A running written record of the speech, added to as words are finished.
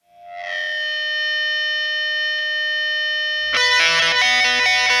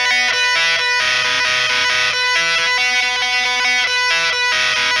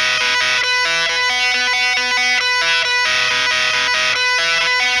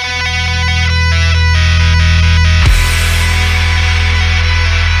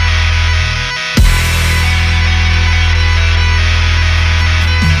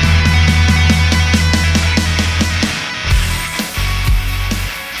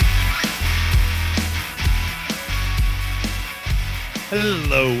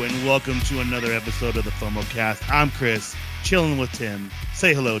Hello and welcome to another episode of the FOMO Cast. I'm Chris, chilling with Tim.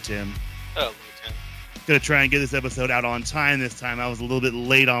 Say hello, Tim. Hello, Tim. Gonna try and get this episode out on time this time. I was a little bit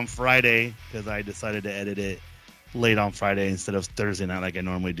late on Friday because I decided to edit it late on Friday instead of Thursday night like I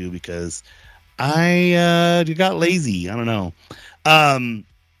normally do because I got lazy. I don't know.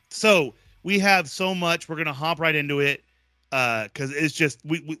 So we have so much. We're gonna hop right into it. Because it's just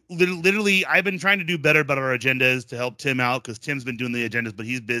we literally I've been trying to do better about our agendas to help Tim out because Tim's been doing the agendas, but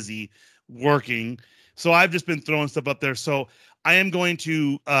he's busy working. So I've just been throwing stuff up there. So I am going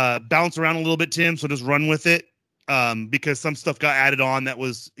to bounce around a little bit, Tim. So just run with it because some stuff got added on that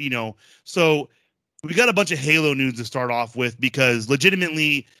was, So we got a bunch of Halo news to start off with because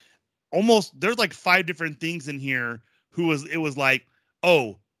legitimately almost there's like 5 different things in here. It was like,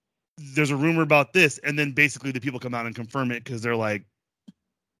 oh, there's a rumor about this, and then basically the people come out and confirm it because they're like,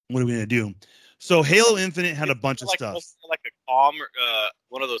 what are we gonna do? So Halo Infinite had a bunch of stuff. Like a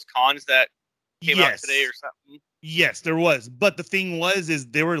one of those cons that came out today or something. Yes, there was. But the thing was,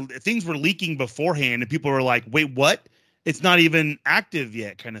 things were leaking beforehand, and people were like, wait, what? It's not even active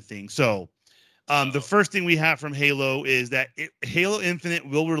yet, kind of thing. So the first thing we have from Halo is that Halo Infinite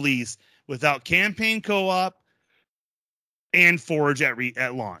will release without campaign co-op and Forge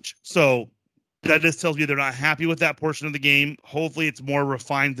at launch. So that just tells me they're not happy with that portion of the game. Hopefully it's more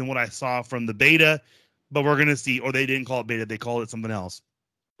refined than what I saw from the beta, but we're going to see. Or they didn't call it beta. They called it something else.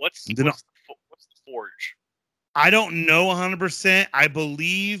 What's the Forge? I don't know 100%. I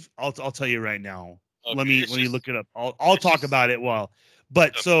believe I'll tell you right now. Okay, let me look it up. I'll talk about it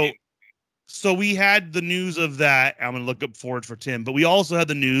but okay. So we had the news of that. I'm going to look up Forge for Tim, but we also had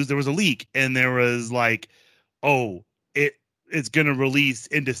the news. There was a leak and there was like, oh, it's going to release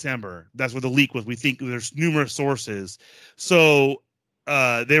in December. That's what the leak was. We think there's numerous sources. So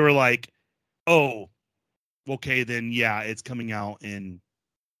they were like, oh, okay, then yeah, it's coming out in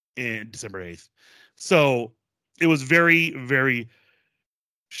December 8th. So it was very, very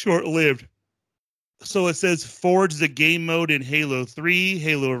short-lived. So it says Forge the game mode in Halo 3,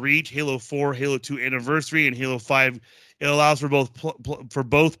 Halo Reach, Halo 4, Halo 2 Anniversary, and Halo 5. It allows for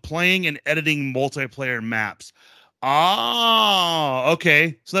both playing and editing multiplayer maps.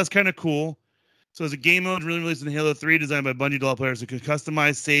 Okay. So that's kind of cool. So it's a game mode really released in Halo 3 designed by Bungie developers who can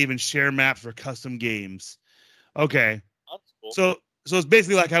customize, save, and share maps for custom games. Okay. That's cool. So it's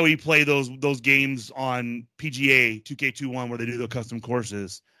basically like how we play those games on PGA 2K21 where they do the custom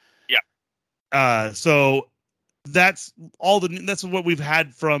courses. Yeah. So that's what we've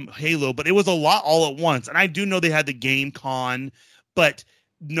had from Halo, but it was a lot all at once. And I do know they had the game con, but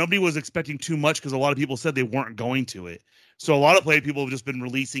nobody was expecting too much because a lot of people said they weren't going to it. So a lot of people have just been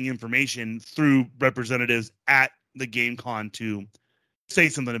releasing information through representatives at the game con to say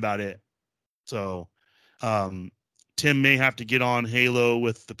something about it. So Tim may have to get on Halo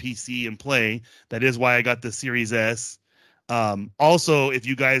with the PC and play. That is why I got the Series S. Also, if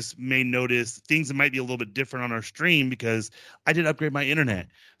you guys may notice, things might be a little bit different on our stream because I did upgrade my internet.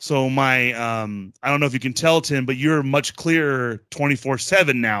 So my, I don't know if you can tell, Tim, but you're much clearer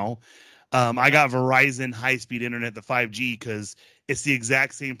 24/7 now. I got Verizon high-speed internet, the 5G, because it's the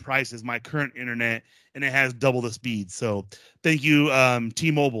exact same price as my current internet, and it has double the speed. So thank you,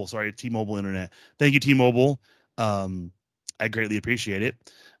 T-Mobile. Sorry, T-Mobile internet. Thank you, T-Mobile. I greatly appreciate it.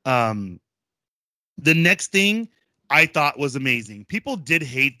 The next thing I thought was amazing. People did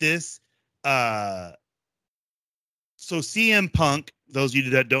hate this. So CM Punk, those of you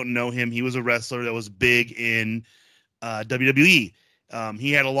that don't know him, he was a wrestler that was big in WWE.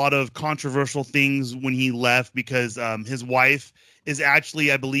 He had a lot of controversial things when he left because his wife is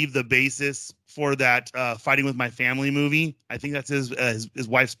actually, I believe, the basis for that Fighting With My Family movie. I think that's his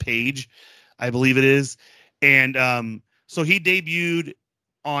wife's Paige, I believe it is. And so he debuted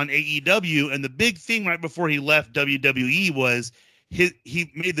on AEW, and the big thing right before he left WWE was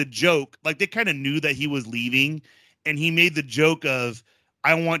he made the joke, like they kind of knew that he was leaving, and he made the joke of,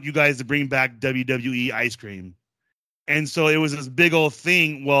 I want you guys to bring back WWE ice cream. And so it was this big old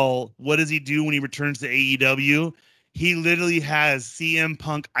thing. Well, what does he do when he returns to AEW? He literally has CM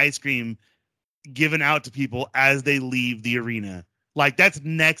Punk ice cream given out to people as they leave the arena. Like, that's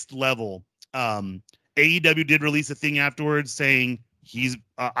next level. AEW did release a thing afterwards saying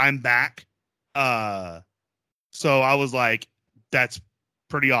I'm back. So I was like, that's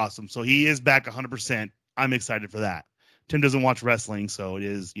pretty awesome. So he is back 100%. I'm excited for that. Tim doesn't watch wrestling, so it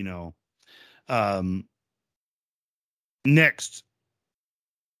is, next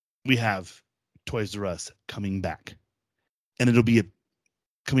we have Toys R Us coming back, and it'll be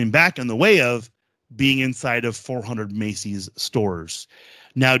coming back in the way of being inside of 400 Macy's stores.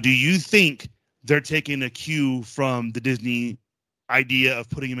 Now, do you think they're taking a cue from the Disney idea of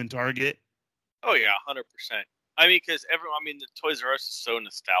putting him in Target? Oh yeah, 100%. I mean, because the Toys R Us is so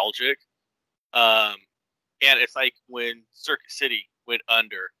nostalgic, and it's like when Circuit City went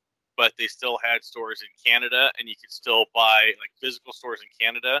under, but they still had stores in Canada, and you could still buy like physical stores in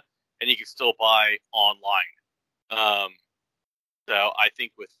Canada, and you could still buy online. So I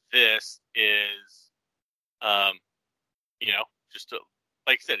think with this is, just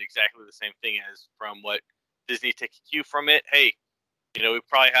like I said, exactly the same thing as from what Disney took a cue from it. Hey, we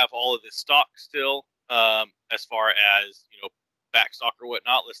probably have all of this stock still, as far as, back stock or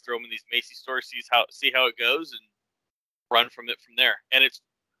whatnot. Let's throw them in these Macy's stores, see how it goes, and run from there. And it's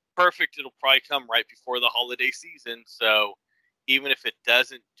perfect. It'll probably come right before the holiday season. So even if it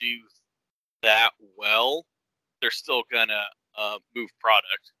doesn't do that well, they're still gonna move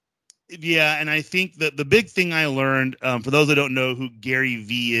product. Yeah, and I think that the big thing I learned, for those that don't know who Gary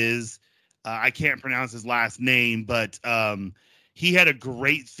V is, I can't pronounce his last name, but he had a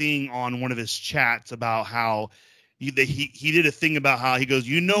great thing on one of his chats about how he did a thing about how he goes,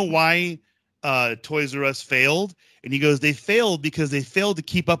 why Toys R Us failed? And he goes, they failed because they failed to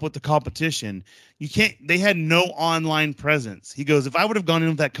keep up with the competition. They had no online presence. He goes, if I would have gone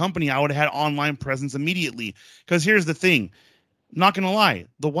into that company, I would have had online presence immediately. Because here's the thing. Not going to lie.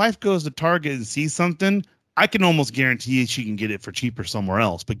 The wife goes to Target and sees something. I can almost guarantee she can get it for cheaper somewhere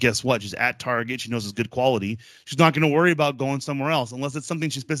else. But guess what? She's at Target. She knows it's good quality. She's not going to worry about going somewhere else unless it's something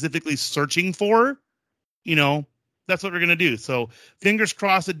she's specifically searching for. That's what we're going to do. So fingers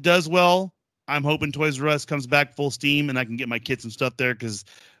crossed it does well. I'm hoping Toys R Us comes back full steam and I can get my kids some stuff there because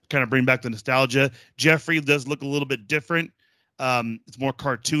kind of bring back the nostalgia. Jeffrey does look a little bit different. It's more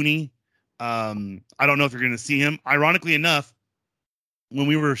cartoony. I don't know if you're going to see him. Ironically enough, when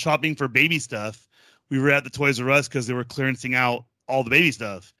we were shopping for baby stuff, we were at the Toys R Us because they were clearancing out all the baby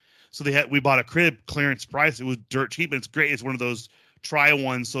stuff. So we bought a crib clearance price. It was dirt cheap, and it's great. It's one of those try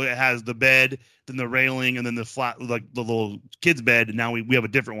ones. So it has the bed, then the railing, and then the flat, like the little kid's bed. And now we have a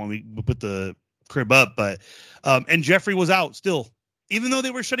different one. We put the crib up, and Jeffrey was out still. Even though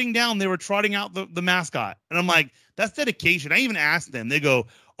they were shutting down, they were trotting out the mascot. And I'm like, that's dedication. I even asked them. They go,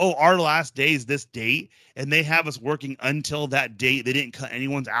 oh, our last day is this date, and they have us working until that date. They didn't cut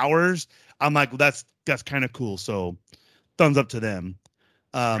anyone's hours. I'm like, well, that's kind of cool. So thumbs up to them.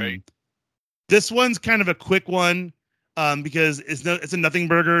 Right. This one's kind of a quick one because it's a nothing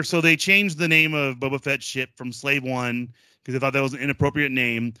burger. So they changed the name of Boba Fett's ship from Slave One because they thought that was an inappropriate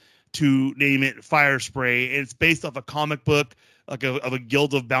name to name it Fire Spray. And it's based off a comic book of a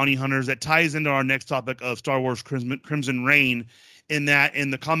guild of bounty hunters that ties into our next topic of Star Wars Crimson Reign. In that,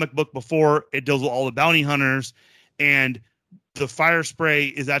 in the comic book before, it deals with all the bounty hunters, and the Fire Spray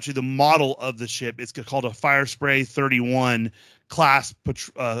is actually the model of the ship. It's called a Fire Spray 31 class,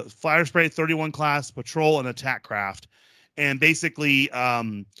 Fire Spray 31 class patrol and attack craft. And basically,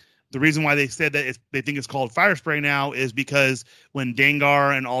 the reason why they said that they think it's called Fire Spray now is because when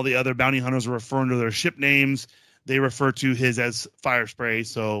Dengar and all the other bounty hunters are referring to their ship names, they refer to his as Fire Spray.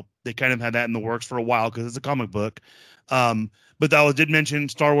 So they kind of had that in the works for a while because it's a comic book. But I did mention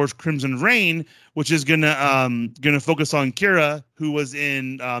Star Wars Crimson Reign, which is gonna focus on Qi'ra, who was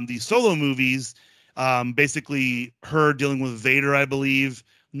in the Solo movies. Basically, her dealing with Vader, I believe.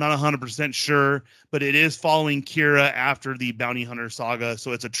 I'm not 100% sure, but it is following Qi'ra after the Bounty Hunter saga.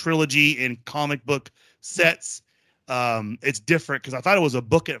 So it's a trilogy in comic book sets. It's different because I thought it was a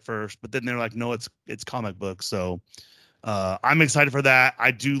book at first, but then they're like, no, it's comic book. So I'm excited for that.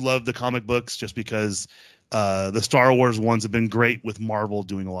 I do love the comic books just because the Star Wars ones have been great with Marvel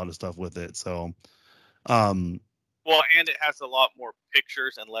doing a lot of stuff with it. So, well, and it has a lot more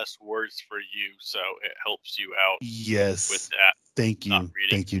pictures and less words for you, so it helps you out. Yes, with that. Thank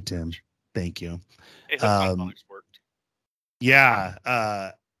you, Tim. Thank you. It helps worked. Yeah.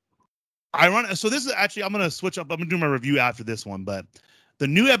 So this is actually, I'm gonna switch up. I'm gonna do my review after this one, but the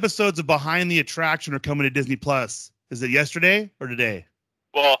new episodes of Behind the Attraction are coming to Disney Plus. Is it yesterday or today?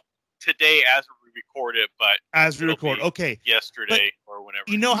 Well, today as we record it, but as we record, okay. Yesterday or whenever.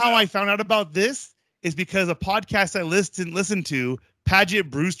 You know how I found out about this is because a podcast I listened to,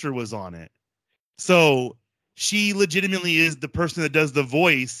 Paget Brewster was on it. So she legitimately is the person that does the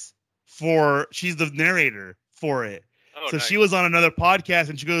voice she's the narrator for it. Oh, so nice. She was on another podcast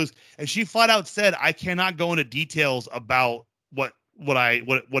and she goes, and she flat out said, I cannot go into details about what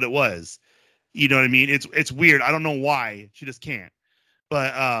it was. You know what I mean? It's weird. I don't know why. She just can't.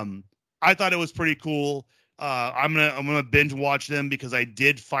 But I thought it was pretty cool. I'm gonna binge watch them because I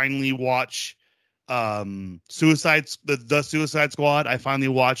did finally watch the Suicide Squad. I finally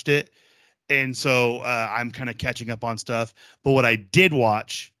watched it, and so I'm kind of catching up on stuff. But what I did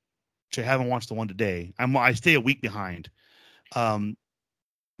watch, which I haven't watched the one today, I stay a week behind. Um,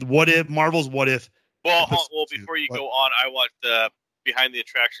 what if Marvel's What If? Well, episode two. before you What? go on, I watched the Behind the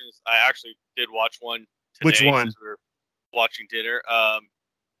Attractions. I actually did watch one Which today one? as we were watching dinner.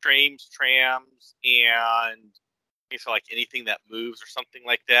 Trains, trams, and it's like anything that moves or something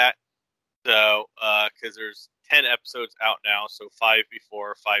like that. So, because there's 10 episodes out now, so 5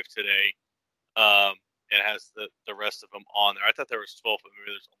 before, 5 today. And it has the rest of them on there. I thought there was 12, but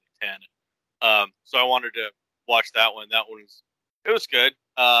maybe there's only 10. So I wanted to watch that one. That one was good.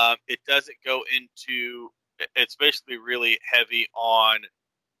 It doesn't go into. It's basically really heavy on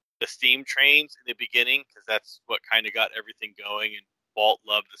the steam trains in the beginning because that's what kind of got everything going. And Walt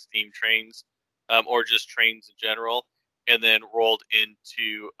loved the steam trains, or just trains in general. And then rolled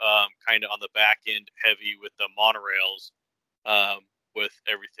into kind of on the back end heavy with the monorails, with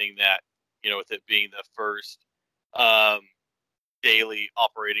everything that, with it being the first daily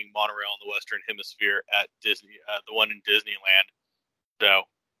operating monorail in the Western Hemisphere at Disney, the one in Disneyland. So,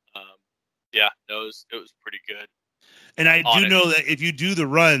 yeah, no, it was pretty good. And I do know that if you do the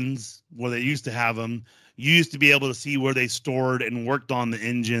runs where they used to have them, you used to be able to see where they stored and worked on the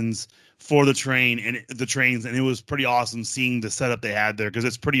engines for the train and the trains, and it was pretty awesome seeing the setup they had there because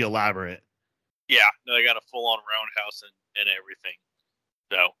it's pretty elaborate. Yeah, no, they got a full-on roundhouse and everything.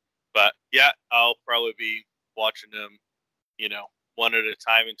 So, but yeah, I'll probably be watching them, one at a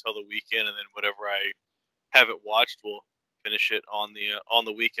time until the weekend, and then whatever I haven't watched, we'll finish it on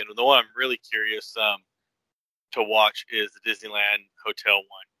the weekend. And the one I'm really curious to watch is the Disneyland Hotel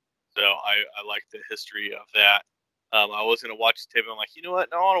one. So I like the history of that. I was going to watch the tape. I'm like, you know what?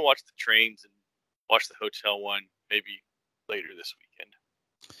 No, I want to watch the trains and watch the hotel one maybe later this weekend.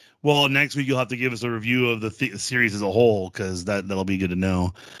 Well, next week you'll have to give us a review of the series as a whole because that'll be good to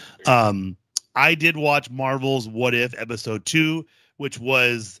know. I did watch Marvel's What If episode 2, which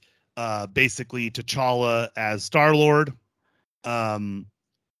was basically T'Challa as Star-Lord.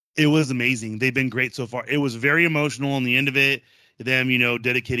 It was amazing. They've been great so far. It was very emotional on the end of it. Them,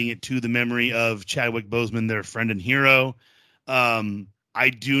 dedicating it to the memory of Chadwick Boseman, their friend and hero. I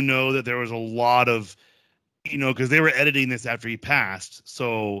do know that there was a lot of, because they were editing this after he passed.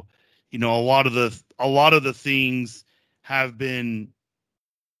 So, a lot of the things have been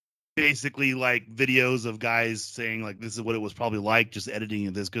basically like videos of guys saying like this is what it was probably like just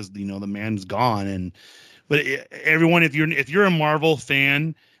editing this because the man's gone. But everyone, if you're a Marvel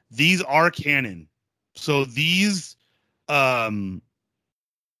fan, these are canon. So these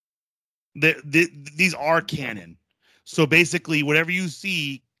these are canon. So basically, whatever you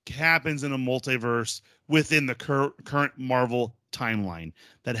see happens in a multiverse within the current Marvel timeline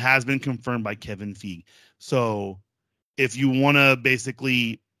that has been confirmed by Kevin Feige. So if you want to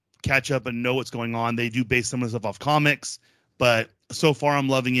basically catch up and know what's going on, they do base some of the stuff off comics. But so far, I'm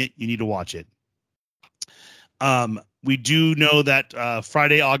loving it. You need to watch it. We do know that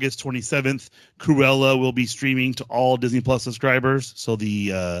Friday, August 27th, Cruella will be streaming to all Disney Plus subscribers. So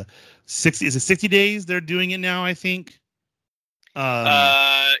the 60 days they're doing it now, I think.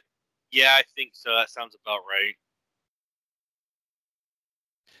 Yeah, I think so. That sounds about right.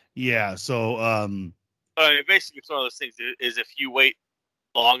 Yeah. So basically, it's one of those things. Is if you wait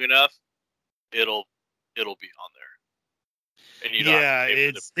long enough, it'll be on there. And you don't have to pay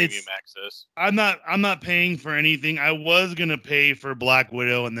for the premium access. I'm not paying for anything. I was gonna pay for Black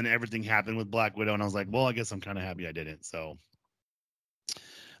Widow, and then everything happened with Black Widow, and I was like, well, I guess I'm kind of happy I didn't. So,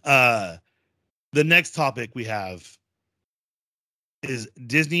 the next topic we have is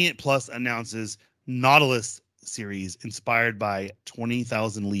Disney Plus announces Nautilus series inspired by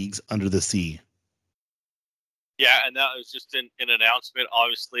 20,000 Leagues Under the Sea. Yeah, and that was just an announcement.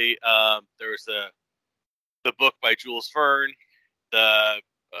 Obviously, there was the book by Jules Verne, the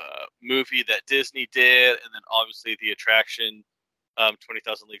movie that Disney did, and then obviously the attraction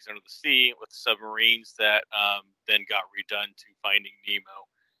 20,000 Leagues Under the Sea with submarines that then got redone to Finding Nemo.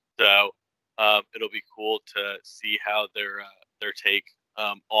 So it'll be cool to see how their take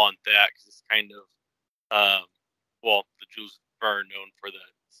on that, because it's kind of the Jules Verne known for the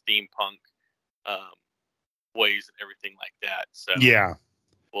steampunk ways and everything like that. So yeah.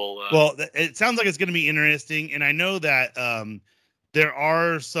 Well, it sounds like it's going to be interesting, and I know that there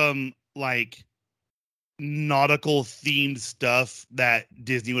are some like nautical themed stuff that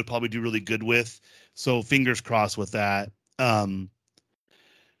Disney would probably do really good with. So fingers crossed with that.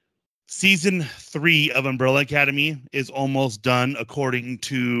 Season 3 of Umbrella Academy is almost done, according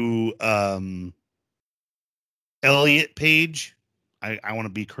to Elliot Page. I want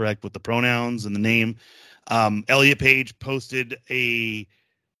to be correct with the pronouns and the name. Elliot Page posted a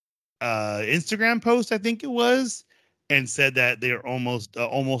Instagram post, I think it was, and said that they are almost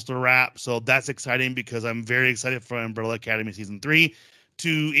a wrap. So that's exciting because I'm very excited for Umbrella Academy season 3.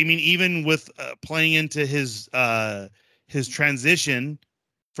 Even with playing into his transition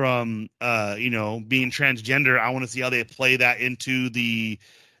from being transgender, I want to see how they play that into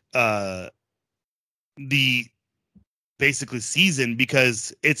uh, the basically season,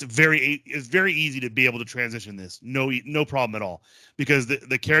 because it's very easy to be able to transition this. No problem at all, because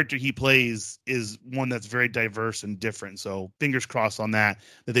the character he plays is one that's very diverse and different. So fingers crossed on that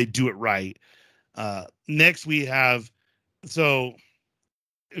they do it right. Next we have, so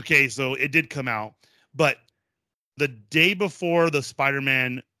it did come out, but the day before the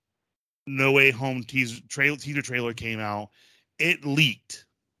Spider-Man No Way Home teaser trailer came out, it leaked.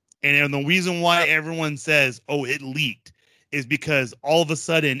 And the reason why everyone says, oh, it leaked, is because all of a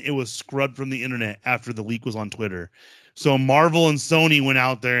sudden it was scrubbed from the internet after the leak was on Twitter. So Marvel and Sony went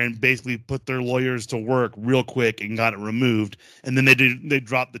out there and basically put their lawyers to work real quick and got it removed. And then they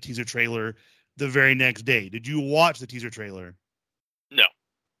dropped the teaser trailer the very next day. Did you watch the teaser trailer? No.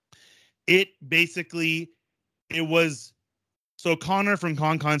 It was, so Connor from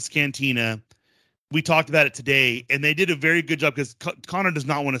ConCon's Cantina, we talked about it today, and they did a very good job, because Connor does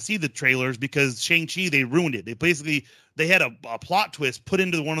not want to see the trailers because Shang-Chi, they ruined it. They had a plot twist put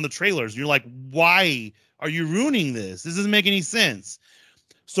into one of the trailers. You're like, why are you ruining this? This doesn't make any sense.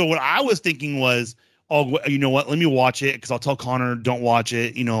 So what I was thinking was, oh, you know what? Let me watch it, because I'll tell Connor, don't watch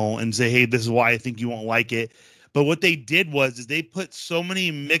it, and say, hey, this is why I think you won't like it. But what they did is they put so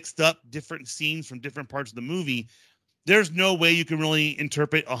many mixed up different scenes from different parts of the movie. There's no way you can really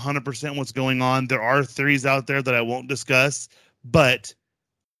interpret 100% what's going on. There are theories out there that I won't discuss, but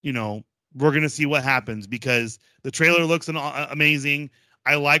we're going to see what happens, because the trailer looks amazing.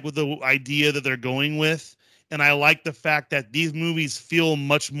 I like what the idea that they're going with, and I like the fact that these movies feel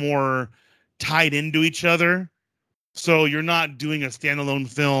much more tied into each other. So you're not doing a standalone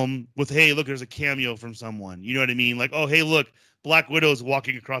film with, hey, look, there's a cameo from someone. You know what I mean? Like, oh, hey, look, Black Widow's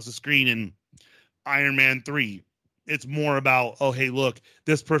walking across the screen in Iron Man 3. It's more about, oh, hey, look,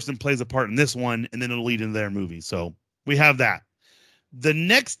 this person plays a part in this one, and then it'll lead into their movie. So we have that. The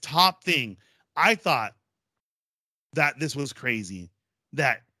next top thing, I thought that this was crazy,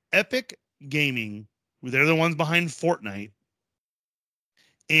 that Epic Gaming, they're the ones behind Fortnite,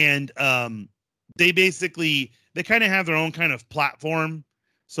 and they kind of have their own kind of platform.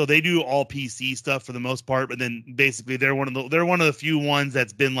 So they do all PC stuff for the most part, but then basically they're one of the few ones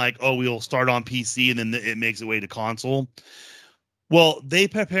that's been like, oh, we'll start on PC and then it makes its way to console. Well, they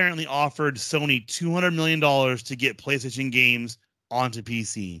apparently offered Sony $200 million to get PlayStation games onto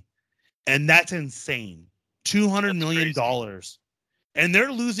PC, and that's insane. $200 million, and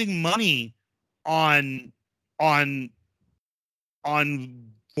they're losing money on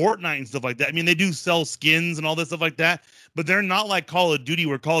Fortnite and stuff like that. I mean, they do sell skins and all this stuff like that, but they're not like Call of Duty,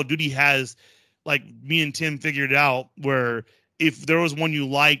 where Call of Duty has, like me and Tim figured out, where if there was one you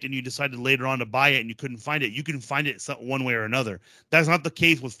liked and you decided later on to buy it and you couldn't find it, you can find it one way or another. That's not the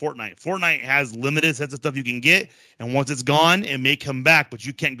case with Fortnite. Fortnite has limited sets of stuff you can get, and once it's gone, it may come back, but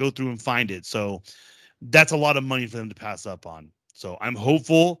you can't go through and find it. So that's a lot of money for them to pass up on. So I'm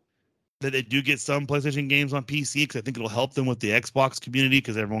hopeful that they do get some PlayStation games on PC, because I think it'll help them with the Xbox community,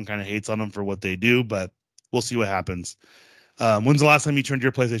 because everyone kind of hates on them for what they do, but we'll see what happens. When's the last time you turned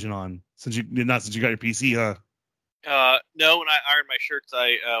your PlayStation on? Since you got your PC, huh? No, when I iron my shirts,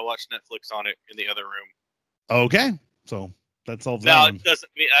 I watch Netflix on it in the other room. Okay, so that solves now, that one. It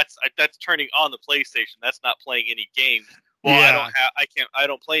doesn't mean that's turning on the PlayStation. That's not playing any games. Well, yeah. I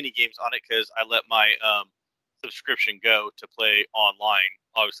don't play any games on it because I let my subscription go to play online.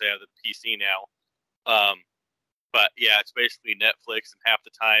 Obviously, I have the PC now. But yeah, it's basically Netflix, and half the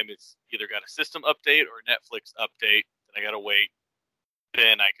time it's either got a system update or a Netflix update, and I gotta wait.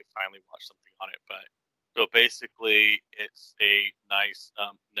 Then I could finally watch something on it. But so basically, it's a nice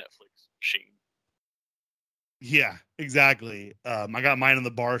Netflix machine. Yeah, exactly. I got mine in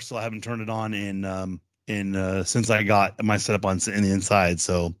the bar, so I haven't turned it on in since I got my setup in the inside.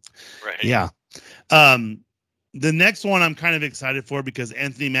 So, right. Yeah. The next one I'm kind of excited for, because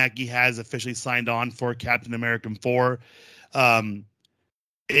Anthony Mackie has officially signed on for Captain America 4. The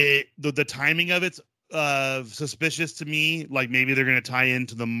timing of it's suspicious to me. Like maybe they're going to tie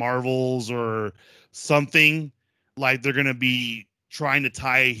into the Marvels or something. Like they're going to be trying to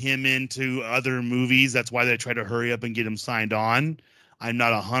tie him into other movies. That's why they try to hurry up and get him signed on. I'm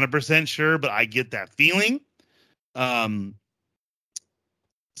not 100% sure, but I get that feeling.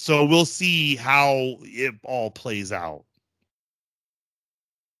 So we'll see how it all plays out.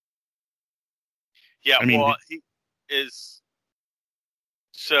 Yeah, I mean, he is.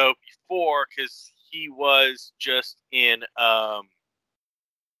 So before, because he was just in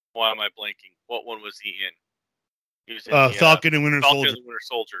why am I blanking? What one was he in? He was in the Falcon and Winter Falcon Soldier. and the Winter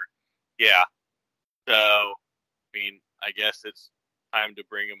Soldier. Yeah. So, I mean, I guess it's time to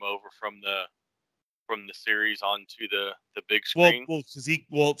bring him over from the series onto the big screen.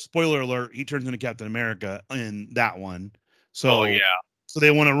 Well, spoiler alert, he turns into Captain America in that one. So, yeah. So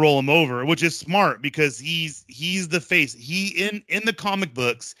they want to roll him over, which is smart because he's the face. He in the comic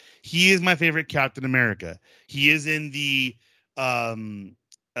books, he is my favorite Captain America. He is in the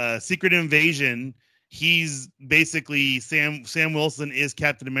Secret Invasion. He's basically Sam Wilson is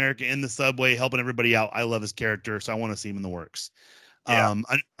Captain America in the subway helping everybody out. I love his character, so I want to see him in the works. Yeah.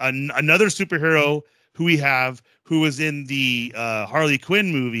 Another superhero who we have who was in the Harley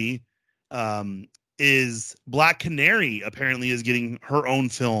Quinn movie is Black Canary. Apparently is getting her own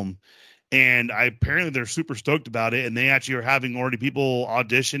film, and apparently they're super stoked about it, and they actually are having already people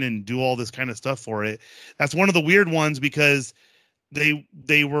audition and do all this kind of stuff for it. That's one of the weird ones because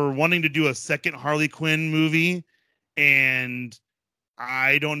they were wanting to do a second Harley Quinn movie, and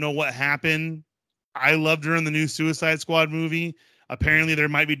I don't know what happened. I loved her in the new Suicide Squad movie. Apparently they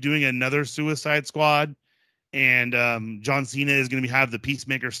might be doing another Suicide Squad, and John Cena is going to have the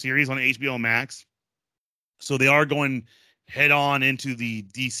Peacemaker series on HBO Max. So they are going head on into the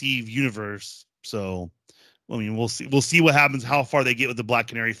DC universe. So, I mean, we'll see. We'll see what happens, how far they get with the Black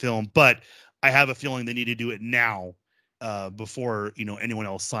Canary film. But I have a feeling they need to do it now before anyone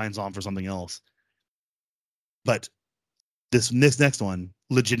else signs on for something else. But this next one,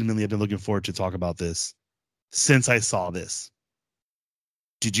 legitimately, I've been looking forward to talk about this since I saw this.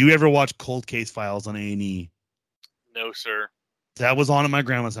 Did you ever watch Cold Case Files on A&E? No, sir. That was on at my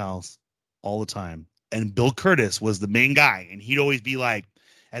grandma's house all the time. And Bill Curtis was the main guy. And he'd always be like,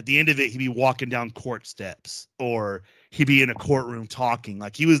 at the end of it, he'd be walking down court steps or he'd be in a courtroom talking.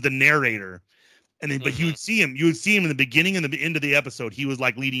 Like he was the narrator. And then, but you would see him in the beginning and the end of the episode. He was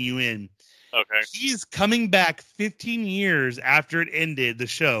like leading you in. Okay. He's coming back 15 years after it ended, the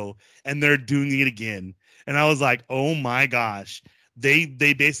show, and they're doing it again. And I was like, oh my gosh. They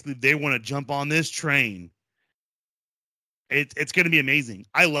basically want to jump on this train. It's going to be amazing.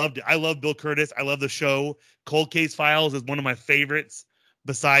 I loved it. I love Bill Curtis. I love the show. Cold Case Files is one of my favorites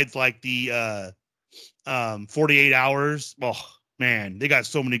besides like the 48 Hours. Oh, man, they got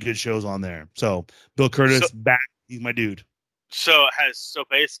so many good shows on there. So Bill Curtis back. He's my dude. So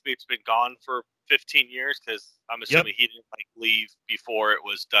basically it's been gone for 15 years because I'm assuming he didn't like leave before it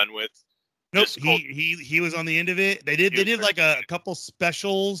was done with. Nope, he was on the end of it. They did like a couple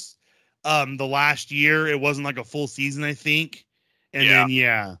specials the last year. It wasn't like a full season, I think. And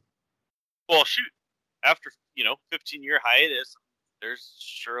then well, shoot, after 15-year hiatus, there's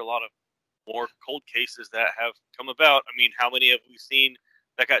sure a lot of more cold cases that have come about. I mean, how many have we seen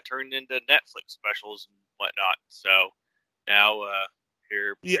that got turned into Netflix specials and whatnot? So now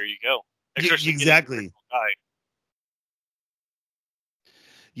here you go. Exactly.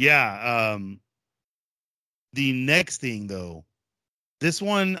 Yeah. The next thing though, this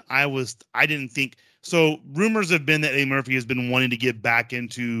one I didn't think so. Rumors have been that Eddie Murphy has been wanting to get back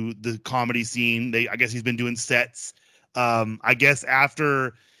into the comedy scene. I guess he's been doing sets. I guess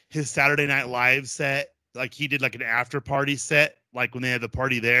after his Saturday Night Live set, like he did like an after party set, like when they had the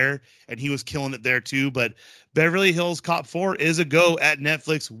party there, and he was killing it there too. But Beverly Hills Cop 4 is a go at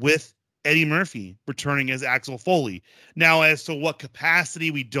Netflix with Eddie Murphy returning as Axel Foley. Now, as to what capacity,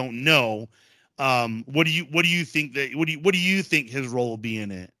 we don't know. What do you think his role will be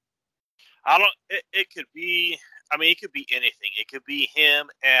in it? It could be. I mean, it could be anything. It could be him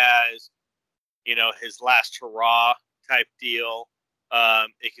as his last hurrah type deal.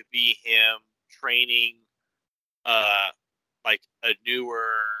 It could be him training like a newer,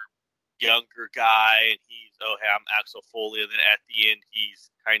 younger guy, and he's hey, I'm Axel Foley, and then at the end he's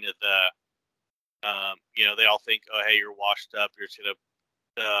kind of the they all think, oh hey, you're washed up, you're just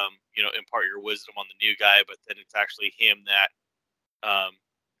gonna impart your wisdom on the new guy, but then it's actually him that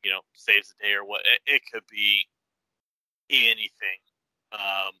saves the day or what. It could be anything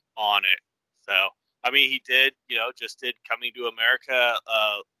on it. So I mean, he did just did Coming to America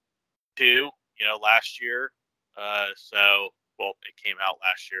 2 last year. So well, it came out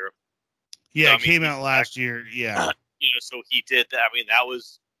last year. Yeah, it came out last year. Yeah. So he did that. I mean, that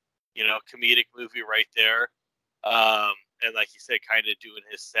was comedic movie right there. And like you said, kind of doing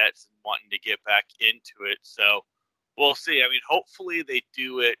his sets and wanting to get back into it. So we'll see. I mean, hopefully they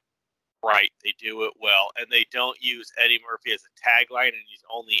do it right. They do it well. And they don't use Eddie Murphy as a tagline and he's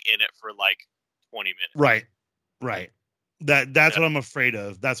only in it for like 20 minutes. Right. That's what I'm afraid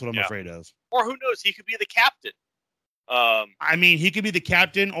of. That's what I'm afraid of. Or who knows? He could be the captain. I mean, he could be the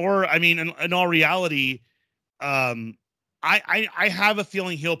captain, or I mean, in all reality, um, I have a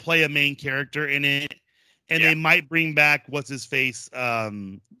feeling he'll play a main character in it, and they might bring back what's his face,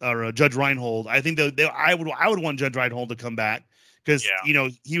 or Judge Reinhold. I think I would want Judge Reinhold to come back because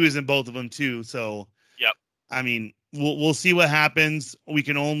he was in both of them too. So yep. I mean, we'll see what happens. We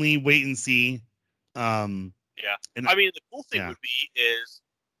can only wait and see. And I mean, the cool thing would be is,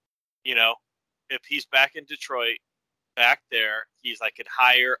 if he's back in Detroit, back there, he's like a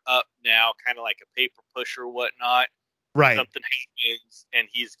higher up now, kind of like a paper pusher, whatnot. Right. Something happens, and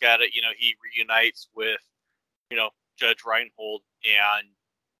he's got to, he reunites with, Judge Reinhold, and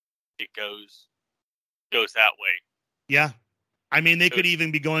it goes that way. Yeah. I mean, they could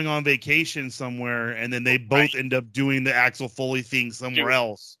even be going on vacation somewhere, and then they both end up doing the Axel Foley thing somewhere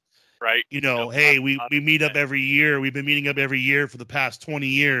else. Right. Hey, we meet up every year. We've been meeting up every year for the past 20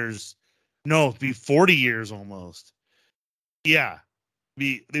 years. No, it'd be 40 years almost. Yeah.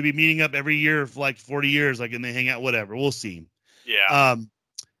 They'd be meeting up every year for like 40 years, and they hang out, whatever. We'll see. Yeah.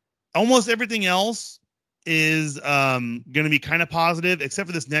 Almost everything else is going to be kind of positive, except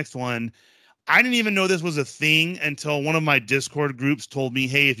for this next one. I didn't even know this was a thing until one of my Discord groups told me,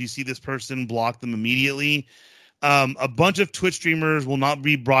 hey, if you see this person, block them immediately. A bunch of Twitch streamers will not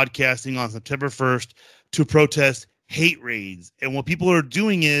be broadcasting on September 1st to protest hate raids. And what people are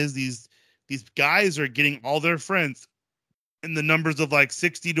doing is these guys are getting all their friends in the numbers of like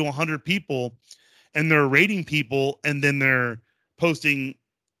 60 to 100 people, and they're raiding people, and then they're posting,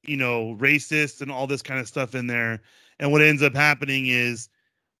 racist and all this kind of stuff in there. And what ends up happening is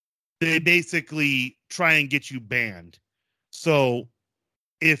they basically try and get you banned. So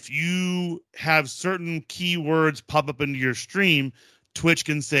if you have certain keywords pop up into your stream, Twitch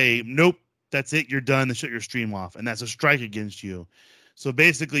can say, nope, that's it, you're done, and shut your stream off. And that's a strike against you. So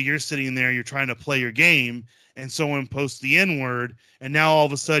basically you're sitting there, you're trying to play your game, and someone posts the N-word, and now all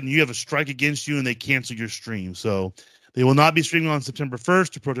of a sudden you have a strike against you and they cancel your stream. So they will not be streaming on September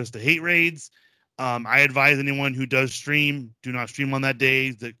 1st to protest the hate raids. I advise anyone who does stream, do not stream on that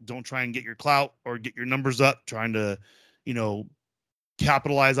day. That don't try and get your clout or get your numbers up, trying to,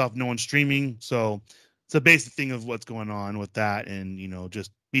 capitalize off no one streaming. So it's a basic thing of what's going on with that. And, just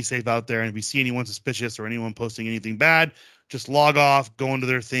be safe out there. And if you see anyone suspicious or anyone posting anything bad, just log off, go into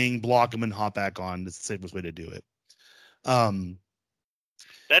their thing, block them, and hop back on. That's the safest way to do it.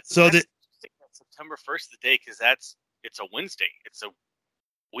 That's September 1st, the day, because it's a Wednesday. It's a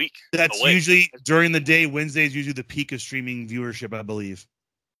week. That's away. Usually during the day. Wednesday is usually the peak of streaming viewership, I believe.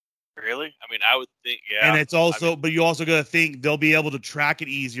 Really? I mean, I would think, yeah. And it's also, but you also got to think they'll be able to track it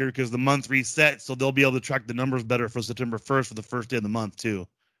easier because the month resets, so they'll be able to track the numbers better for September 1st for the first day of the month too.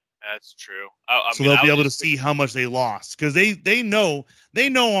 That's true. So they'll be able to see how much they lost, because they know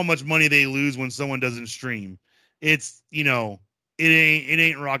how much money they lose when someone doesn't stream. It's it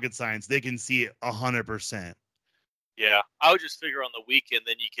ain't rocket science. They can see it 100%. Yeah, I would just figure on the weekend,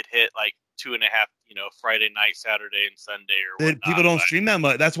 then you could hit like 2.5, Friday night, Saturday, and Sunday, or whatnot. People don't stream that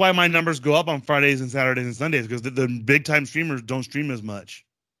much. That's why my numbers go up on Fridays and Saturdays and Sundays, because the big time streamers don't stream as much.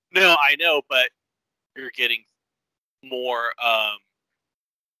 No, I know, but you're getting more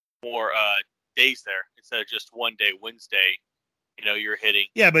days there instead of just one day, Wednesday. You're hitting.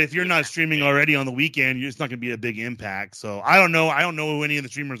 Yeah, but if you're not streaming already on the weekend, it's not going to be a big impact. So I don't know. I don't know who any of the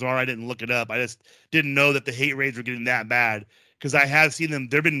streamers are. I didn't look it up. I just didn't know that the hate raids were getting that bad, because I have seen them.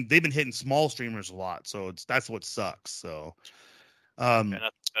 They've been hitting small streamers a lot. So that's what sucks. So, nothing better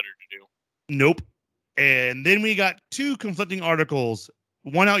to do. Nope. And then we got two conflicting articles.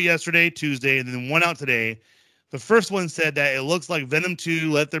 One out yesterday, Tuesday, and then one out today. The first one said that it looks like Venom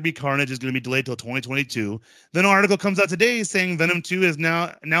 2, Let There Be Carnage, is going to be delayed till 2022. Then an article comes out today saying Venom 2 is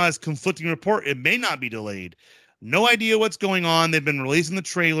now has conflicting report. It may not be delayed. No idea what's going on. They've been releasing the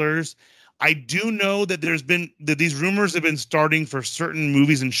trailers. I do know that these rumors have been starting for certain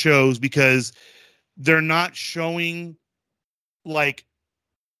movies and shows, because they're not showing, like,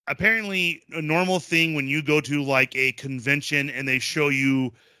 apparently a normal thing when you go to like a convention and they show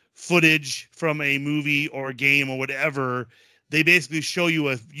you footage from a movie or a game or whatever, they basically show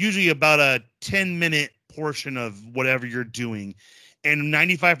you usually about a 10-minute portion of whatever you're doing. And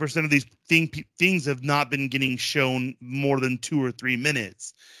 95% of these things have not been getting shown more than 2 or 3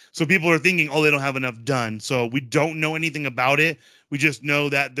 minutes. So people are thinking, oh, they don't have enough done. So we don't know anything about it. We just know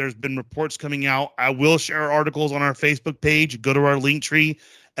that there's been reports coming out. I will share articles on our Facebook page. Go to our link tree,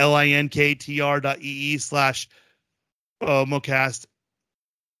 linktr.ee/Mocast.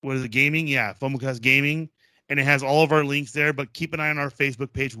 What is it, gaming? Yeah, FOMOcast Gaming. And it has all of our links there, but keep an eye on our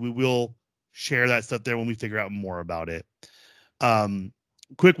Facebook page. We will share that stuff there when we figure out more about it.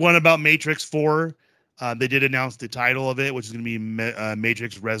 Quick one about Matrix 4. They did announce the title of it, which is going to be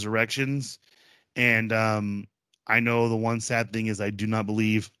Matrix Resurrections. And I know the one sad thing is I do not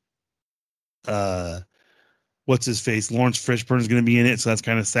believe what's his face, Lawrence Fishburne is going to be in it, so that's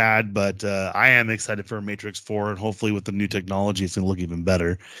kind of sad. But I am excited for Matrix 4, and hopefully with the new technology, it's going to look even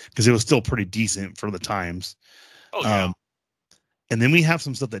better because it was still pretty decent for the times. Oh yeah. And then we have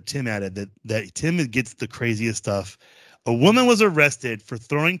some stuff that Tim added that Tim gets the craziest stuff. A woman was arrested for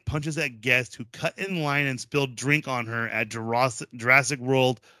throwing punches at guests who cut in line and spilled drink on her at Jurassic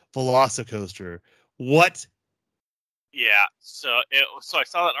World Velocicoaster. What? Yeah. So I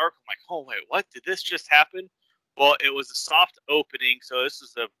saw that article. I'm like, oh wait, what? Did this just happen? Well, it was a soft opening. So this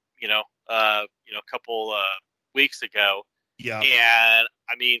was a couple weeks ago. Yeah. And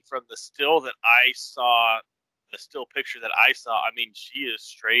I mean, from the still that I saw, the still picture that I saw, I mean, she is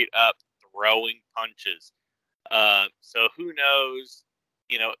straight up throwing punches. So who knows,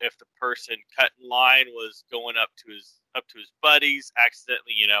 if the person cut in line was going up to his buddies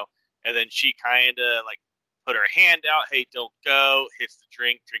accidentally, and then she kind of like put her hand out, hey, don't go, hits the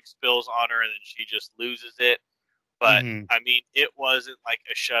drink spills on her, and then she just loses it. But I mean, it wasn't like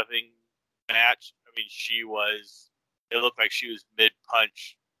a shoving match. I mean, it looked like she was mid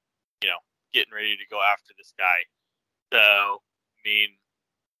punch, getting ready to go after this guy. So, I mean,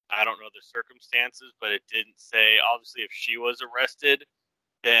 I don't know the circumstances, but it didn't say, obviously, if she was arrested,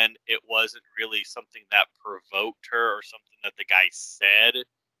 then it wasn't really something that provoked her or something that the guy said.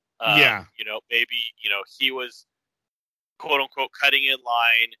 Yeah. Maybe, he was, quote unquote, cutting in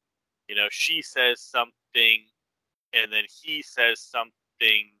line. She says something, and then he says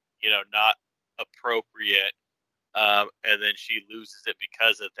something, not appropriate. And then she loses it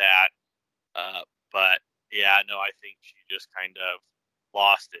because of that. But yeah, no, I think she just kind of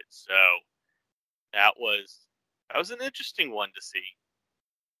lost it. So that was an interesting one to see.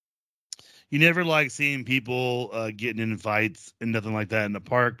 You never like seeing people getting in fights and nothing like that in the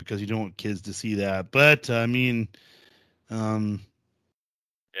park because you don't want kids to see that. But I mean, it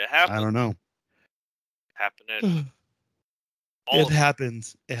happens. I don't know. It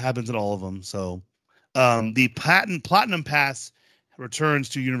happens. It happens in all of them. So the Platinum Pass returns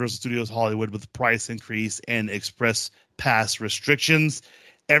to Universal Studios Hollywood with price increase and express pass restrictions.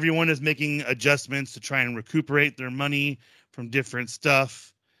 Everyone is making adjustments to try and recuperate their money from different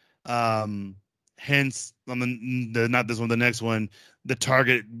stuff. Hence, on not this one, the next one, the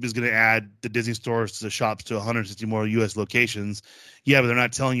Target is going to add the Disney stores to the shops to 160 more U.S. locations. Yeah, but they're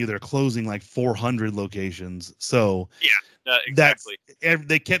not telling you they're closing like 400 locations. So yeah, exactly.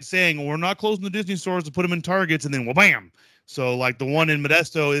 They kept saying, well, we're not closing the Disney stores to put them in Targets, and then well, bam. So like the one in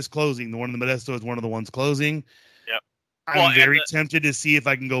Modesto is closing. The one in Modesto is one of the ones closing. Yep. I'm very tempted to see if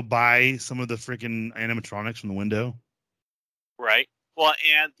I can go buy some of the freaking animatronics from the window. Right. Well,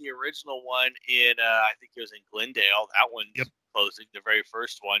 and the original one in, I think it was in Glendale. That one's closing, the very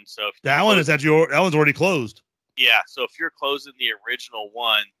first one. So if that one's already closed. Yeah. So if you're closing the original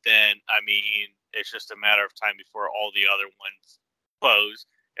one, then I mean, it's just a matter of time before all the other ones close.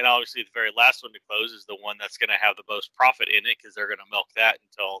 And obviously, the very last one to close is the one that's going to have the most profit in it because they're going to milk that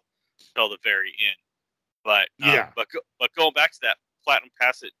until the very end. But but going back to that Platinum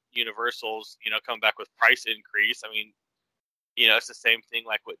Pass at Universal's, coming back with price increase. I mean, it's the same thing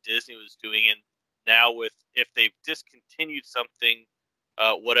like what Disney was doing, and now if they've discontinued something,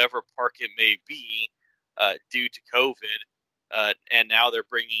 whatever park it may be, due to COVID, and now they're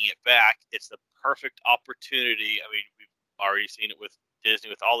bringing it back, it's the perfect opportunity. I mean, we've already seen it with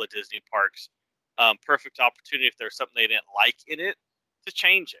Disney, with all the Disney parks. Perfect opportunity if there's something they didn't like in it to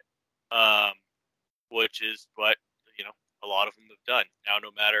change it, which is what a lot of them have done. Now, no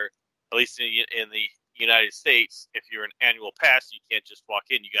matter, at least in the United States, if you're an annual pass, you can't just walk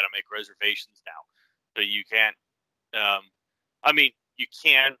in. You got to make reservations now. So you can't. You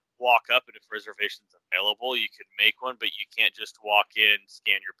can walk up, and if reservations available, you can make one, but you can't just walk in,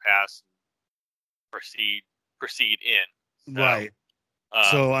 scan your pass, and proceed in. So, right.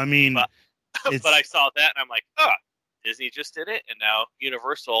 So I mean, but I saw that, and I'm like, Disney just did it, and now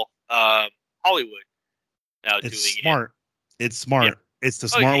Universal, Hollywood, now doing smart. it. It's smart. Yeah. It's the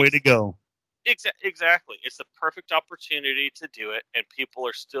smart way to go. Exactly. It's the perfect opportunity to do it, and people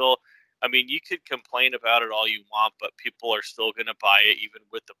are still. I mean, you could complain about it all you want, but people are still going to buy it even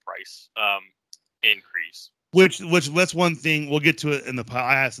with the price increase. Which that's one thing we'll get to it in the pile.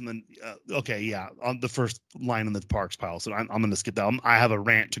 I asked, and then on the first line in the parks pile. So I'm going to skip that. I have a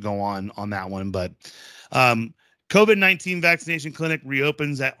rant to go on that one, but COVID-19 vaccination clinic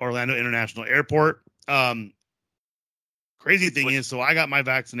reopens at Orlando International Airport. Crazy thing is, so I got my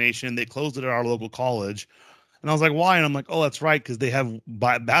vaccination. They closed it at our local college. And I was like, why? And I'm like, oh, that's right, because they have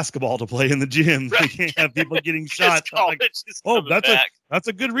basketball to play in the gym. Right. They can't have people getting shots. Like, oh, that's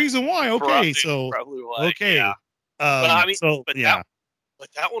a good reason why. Okay, so okay, yeah. But I mean, but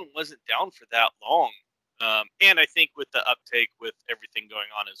that one wasn't down for that long. And I think with the uptake, with everything going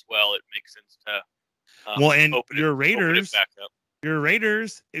on as well, it makes sense to and your Raiders back up. Your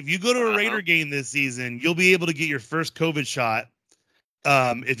Raiders, if you go to a Raider game this season, you'll be able to get your first COVID shot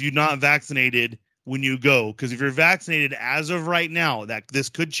if you're not vaccinated when you go. Because if you're vaccinated as of right now, that this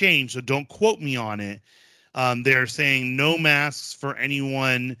could change, so don't quote me on it. They're saying no masks for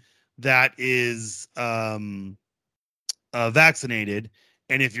anyone that is vaccinated.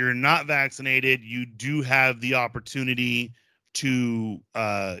 And if you're not vaccinated, you do have the opportunity to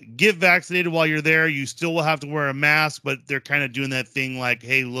get vaccinated while you're there. You still will have to wear a mask, but they're kind of doing that thing like,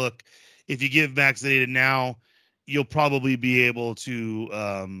 hey, look, if you get vaccinated now, you'll probably be able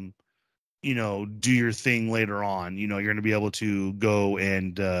to, do your thing later on. You're going to be able to go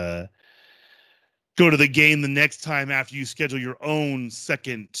and go to the game the next time after you schedule your own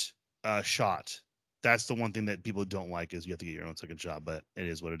second shot. That's the one thing that people don't like is you have to get your own second shot, but it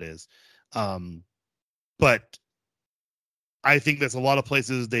is what it is. But I think that's a lot of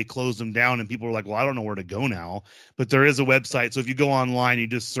places they closed them down and people are like, well, I don't know where to go now. But there is a website. So if you go online, you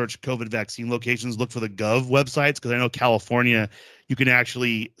just search COVID vaccine locations, look for the Gov websites. Because I know California, you can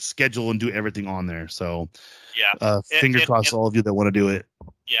actually schedule and do everything on there. So fingers crossed all of you that want to do it.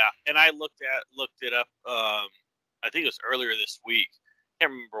 Yeah. And I looked it up. I think it was earlier this week.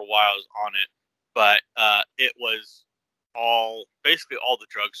 Can't remember why I was on it. But it was basically all the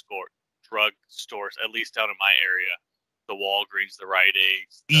drug stores, at least down in my area, the Walgreens, the Rite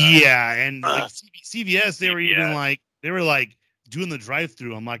Aids. And like CVS, they were like doing the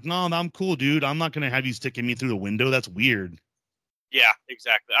drive-through. I'm like, no, I'm cool, dude. I'm not gonna have you sticking me through the window. That's weird. Yeah,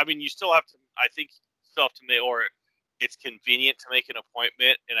 exactly. I mean, you still have to. I think you still have to make, or it's convenient to make an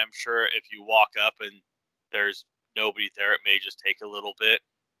appointment. And I'm sure if you walk up and there's nobody there, it may just take a little bit.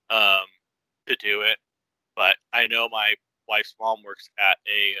 To do it, but I know my wife's mom works at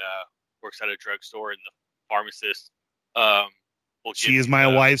a drugstore, and the pharmacist she is my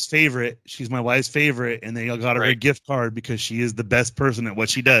wife's favorite. She's my wife's favorite, and they got her a gift card because she is the best person at what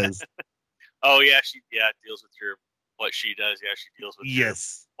she does. Oh yeah, she deals with what she does. Yeah, she deals with your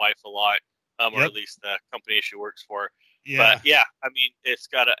wife a lot, or at least the company she works for. Yeah, but yeah, I mean, it's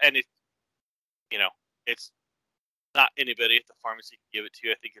it's not anybody at the pharmacy can give it to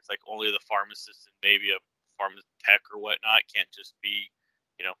you. I think it's like only the pharmacist and maybe a pharmacy tech or whatnot. It can't just be,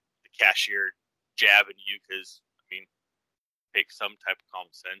 the cashier jabbing you because, I mean, take some type of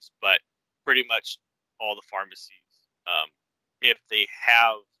common sense. But pretty much all the pharmacies, if they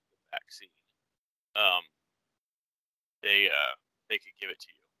have the vaccine, they can give it to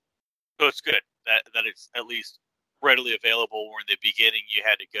you. So it's good that it's at least readily available. Where in the beginning you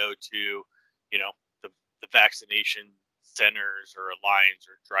had to go to, the vaccination centers or lines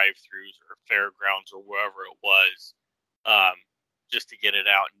or drive-throughs or fairgrounds or wherever it was, just to get it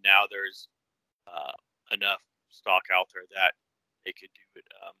out. And now there's enough stock out there that they could do it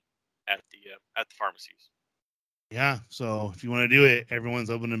at the pharmacies. Yeah. So if you want to do it, everyone's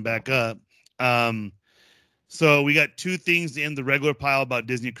opening back up. So we got two things in the regular pile about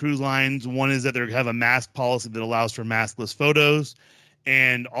Disney Cruise Lines. One is that they have a mask policy that allows for maskless photos.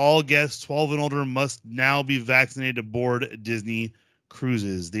 And all guests 12 and older must now be vaccinated aboard Disney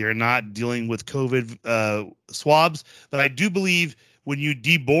cruises. They are not dealing with COVID swabs, but I do believe when you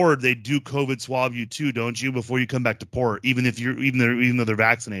deboard, they do COVID swab you too, don't you? Before you come back to port, even though they're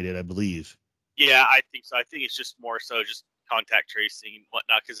vaccinated, I believe. Yeah, I think so. I think it's just more so just contact tracing and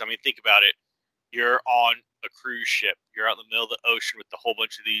whatnot. Because I mean, think about it. You're on a cruise ship. You're out in the middle of the ocean with a whole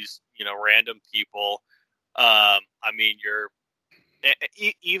bunch of these, random people. I mean, you're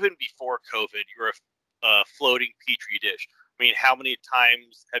even before COVID, you're a floating petri dish. I mean, how many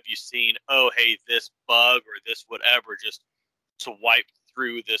times have you seen, oh, hey, this bug or this whatever just swipe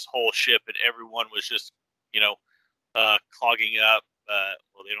through this whole ship, and everyone was just, clogging up.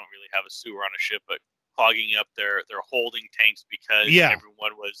 Well, they don't really have a sewer on a ship, but clogging up their holding tanks because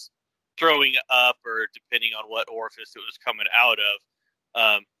everyone was throwing up, or depending on what orifice it was coming out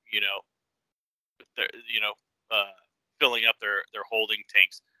of, filling up their holding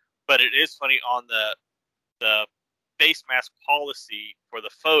tanks. But it is funny on the face mask policy for the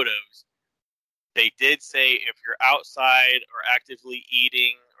photos. They did say if you're outside or actively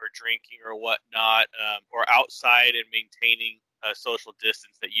eating or drinking or whatnot, or outside and maintaining a social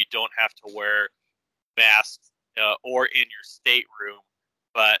distance, that you don't have to wear masks or in your stateroom.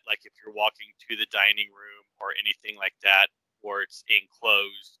 But like if you're walking to the dining room or anything like that, or it's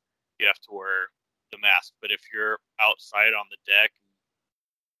enclosed, you have to wear the mask. But if you're outside on the deck,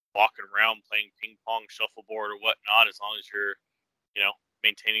 walking around playing ping pong, shuffleboard, or whatnot, as long as you're,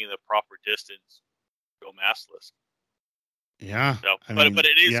 maintaining the proper distance, go maskless. Yeah. So, I but mean,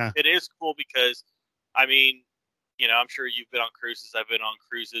 it is cool because, I mean, I'm sure you've been on cruises. I've been on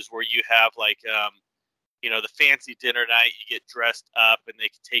cruises where you have like, the fancy dinner night. You get dressed up and they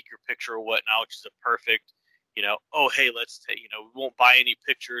can take your picture or whatnot, which is a perfect, oh hey, let's take, we won't buy any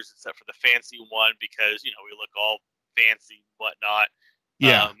pictures except for the fancy one because we look all fancy and whatnot.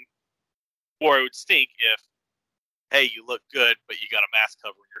 yeah. Or it would stink if, hey, you look good, but you got a mask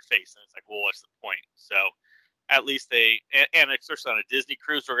covering your face, and it's like, well, what's the point? So at least and especially on a Disney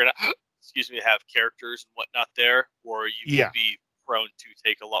cruise, we're gonna have characters and whatnot there, or you will be prone to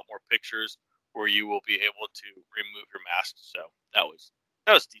take a lot more pictures, where you will be able to remove your mask. So that was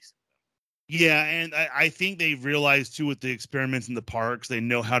decent. Yeah, and I think they've realized too with the experiments in the parks, they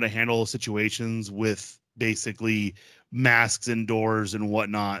know how to handle situations with basically masks indoors and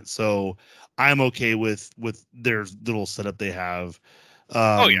whatnot. So I'm okay with their little setup they have.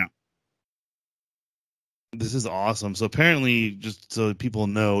 Oh yeah. This is awesome. So apparently, just so people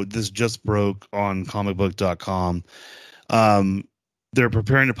know, this just broke on comicbook.com. They're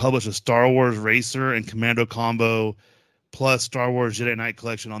preparing to publish a Star Wars Racer and Commando combo plus Star Wars Jedi Knight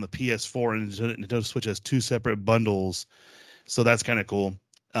collection on the PS4 and Nintendo Switch as 2 separate bundles. So that's kind of cool.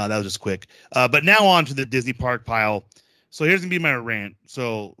 That was just quick. But now on to the Disney Park pile. So here's going to be my rant.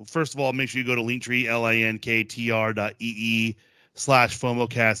 So first of all, make sure you go to Linktree,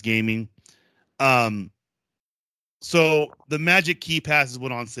 linktr.ee/FOMOcast gaming. So the Magic Key Passes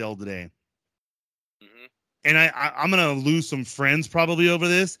went on sale today. Mm-hmm. And I'm going to lose some friends probably over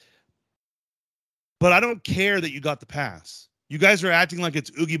this. But I don't care that you got the pass. You guys are acting like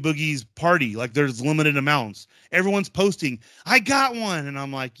it's Oogie Boogie's party, like there's limited amounts. Everyone's posting, I got one. And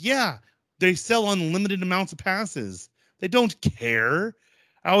I'm like, yeah, they sell unlimited amounts of passes. They don't care.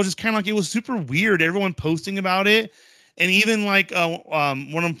 I was just kind of like, it was super weird. Everyone posting about it. And even like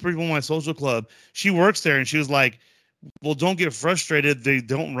one of the people in my social club, she works there and she was like, well, don't get frustrated. They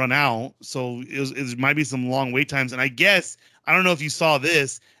don't run out. So it might be some long wait times. And I guess, I don't know if you saw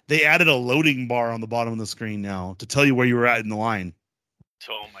this, they added a loading bar on the bottom of the screen now to tell you where you were at in the line.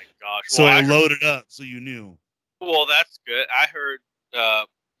 Oh my gosh. So it loaded up so you knew. Well, that's good. I heard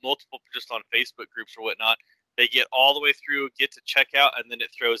multiple just on Facebook groups or whatnot. They get all the way through, get to checkout, and then it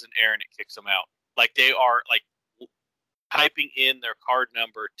throws an error and it kicks them out. Like they are like typing in their card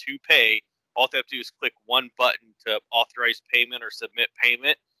number to pay. All they have to do is click one button to authorize payment or submit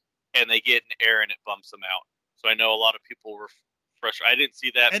payment, and they get an error and it bumps them out. So I know a lot of people were frustrated. I didn't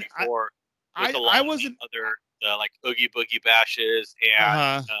see that before. I wasn't other like Oogie Boogie bashes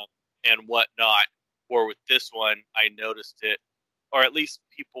and whatnot. Or with this one, I noticed it, or at least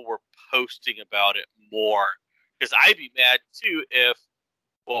people were posting about it more. Because I'd be mad too if,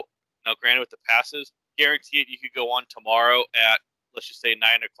 well, now granted with the passes, guarantee it you could go on tomorrow at, let's just say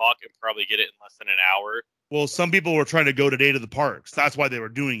 9 o'clock and probably get it in less than an hour. Well, some people were trying to go today to the parks. That's why they were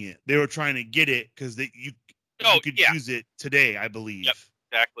doing it. They were trying to get it because you could use it today, I believe. Yep,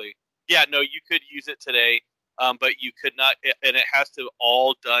 exactly. Yeah, no, you could use it today, but you could not, and it has to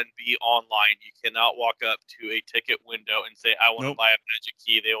all be online. You cannot walk up to a ticket window and say, I want to buy a Magic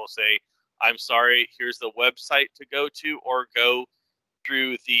Key. They will say, I'm sorry, here's the website to go to, or go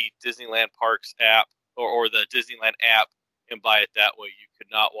through the Disneyland Parks app or the Disneyland app and buy it that way. You could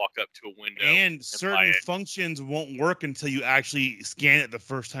not walk up to a window. And certain functions won't work until you actually scan it the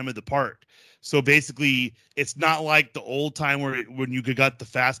first time at the park. So basically, it's not like the old time when you got the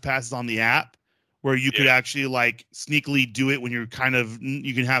fast passes on the app, where you could actually like sneakily do it when you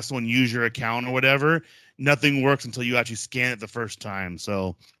can have someone use your account or whatever. Nothing works until you actually scan it the first time.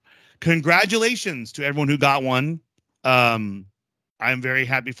 So congratulations to everyone who got one. I'm very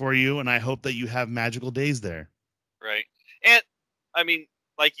happy for you, and I hope that you have magical days there. Right. And, I mean,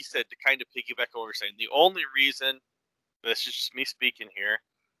 like you said, to kind of piggyback on what you're saying, the only reason, this is just me speaking here,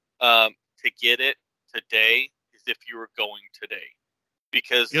 to get it today is if you were going today.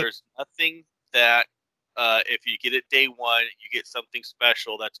 Because there's nothing that, if you get it day one, you get something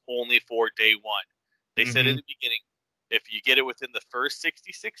special that's only for day one. They said in the beginning, if you get it within the first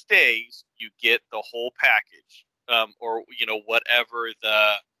 66 days, you get the whole package. Or, whatever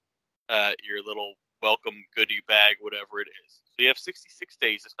your little welcome goodie bag, whatever it is. So you have 66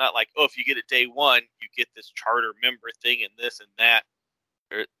 days. It's not like, if you get it day one, you get this charter member thing and this and that.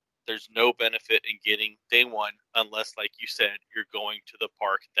 There's no benefit in getting day one unless, like you said, you're going to the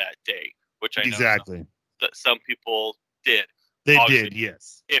park that day, which I know some people did. They did,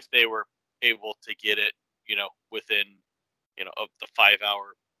 yes. If they were able to get it, within, of the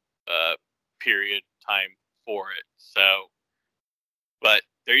 5-hour period time for it. So, but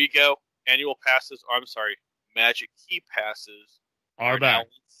there you go. Annual passes, or I'm sorry, Magic Key passes Are now back. on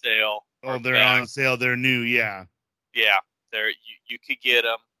sale. Oh, are they're back. on sale. They're new. Yeah. Yeah, there you could get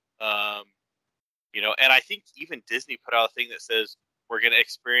them. And I think even Disney put out a thing that says we're going to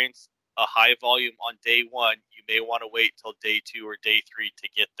experience a high volume on day one. You may want to wait till day 2 or day 3 to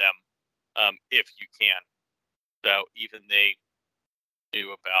get them, if you can. So even they knew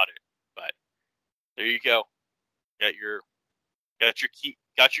about it. But there you go. Got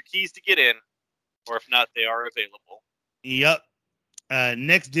your keys to get in, or if not, they are available. Yep.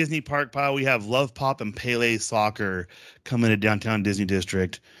 Next Disney park pile, we have Love Pop and Pele Soccer coming to downtown Disney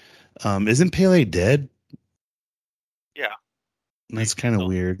District. Isn't Pele dead? Yeah, That's kind of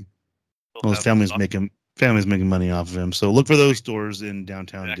weird. Still Well, his family's making money off of him. So look for those stores in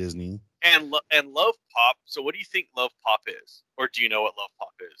downtown Disney. And Love Pop. So what do you think Love Pop is, or do you know what Love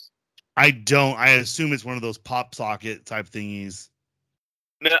Pop is? I don't. I assume it's one of those pop socket type thingies.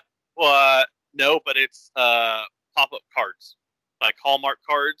 No, but it's pop-up cards, like Hallmark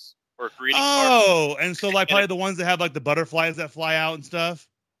cards or greeting cards. Oh, and so like probably the ones that have like the butterflies that fly out and stuff.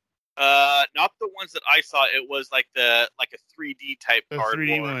 Not the ones that I saw. It was like a 3D type The card.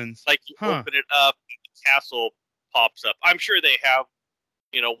 3D ones. Like you open it up, the castle pops up. I'm sure they have,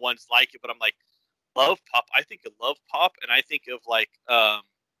 ones like it, but I'm like, Love Pop. I think of Love Pop, and I think of like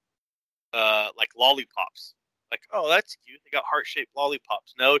lollipops. Like, oh, that's cute. They got heart-shaped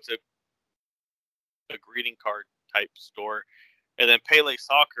lollipops. No, it's a greeting card type store. And then Pele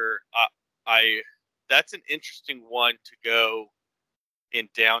Soccer, that's an interesting one to go in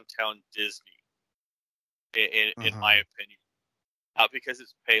downtown Disney, in my opinion. Not because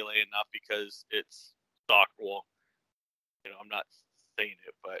it's Pele and not because it's soccer. Well, I'm not saying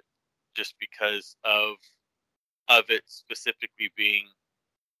it, but just because of it specifically being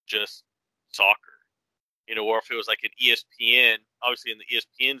just soccer. Or if it was like an ESPN, obviously in the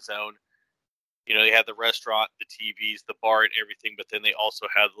ESPN zone, they had the restaurant, the TVs, the bar, and everything, but then they also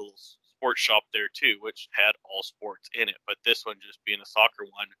had a little sports shop there too, which had all sports in it. But this one, just being a soccer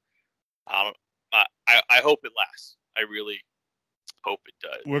one, I hope it lasts. I really hope it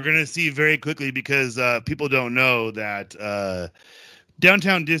does. We're gonna see very quickly because people don't know that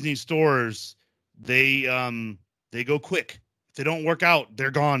downtown Disney stores they go quick. If they don't work out,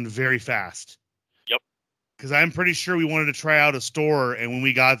 they're gone very fast. Because I'm pretty sure we wanted to try out a store, and when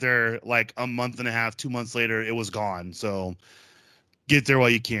we got there, like a month and a half, 2 months later, it was gone. So get there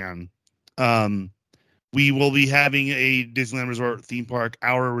while you can. We will be having a Disneyland Resort theme park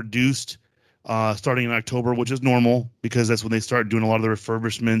hour reduced starting in October, which is normal because that's when they start doing a lot of the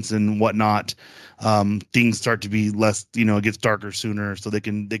refurbishments and whatnot. Things start to be less, it gets darker sooner, so they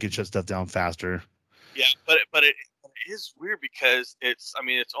can shut stuff down faster. Yeah, but it is weird because it's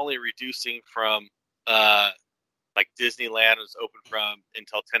only reducing from like Disneyland was open from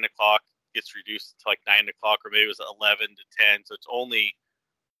until 10 o'clock, gets reduced to like 9 o'clock, or maybe it was 11 to 10. So it's only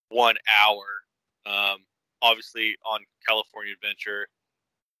 1 hour. Obviously on California Adventure,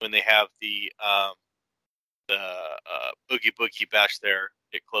 when they have the Oogie Boogie Bash there,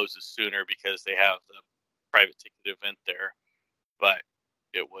 it closes sooner because they have the private ticket event there. But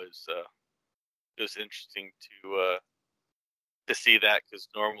it was interesting to see that, because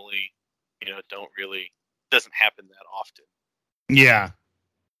normally, doesn't happen that often. Yeah.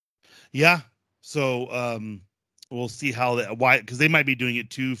 So we'll see why, because they might be doing it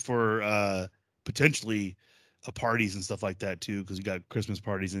too for potentially parties and stuff like that too, because you got Christmas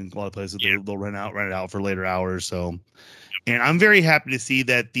parties in a lot of places. They'll rent it out for later hours. So, and I'm very happy to see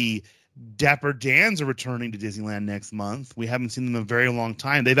that the Dapper Dans are returning to Disneyland next month. We haven't seen them in a very long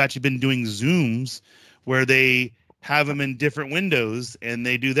time. They've actually been doing Zooms where they have them in different windows, and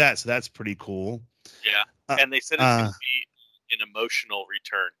they do that. So that's pretty cool. Yeah. And they said it's going to be an emotional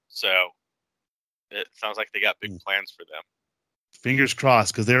return. So it sounds like they got big plans for them. Fingers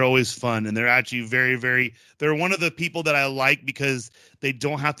crossed, because they're always fun, and they're actually very, very, they're one of the people that I like because they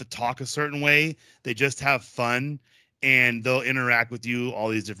don't have to talk a certain way. They just have fun, and they'll interact with you all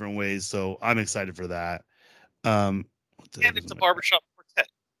these different ways. So I'm excited for that. And it's a barbershop quartet.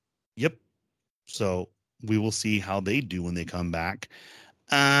 Yep. So we will see how they do when they come back.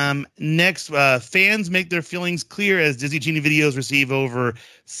 Next, fans make their feelings clear as Disney Genie videos receive over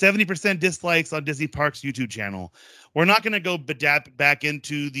 70% dislikes on Disney Parks YouTube channel. We're not going to go back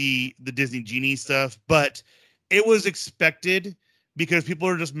into the Disney Genie stuff, but it was expected because people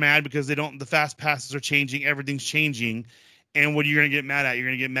are just mad because the fast passes are changing, everything's changing. And what are you going to get mad at? You're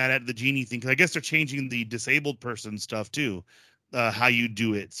going to get mad at the Genie thing, because I guess they're changing the disabled person stuff too, how you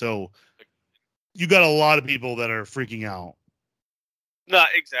do it. So you got a lot of people that are freaking out. Not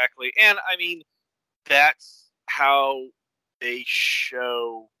exactly. And I mean, that's how they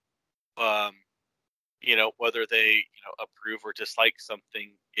show, um, whether they, approve or dislike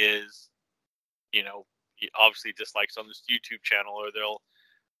something is, obviously dislikes on this YouTube channel, or they'll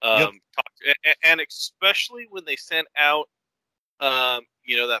Yep. talk, and especially when they sent out,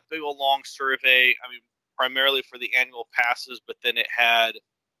 that big old long survey. I mean, primarily for the annual passes, but then it had,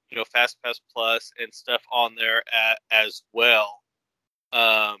 Fast Pass Plus and stuff on there as well.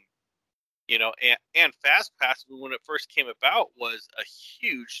 Um, and Fast Pass, when it first came about, was a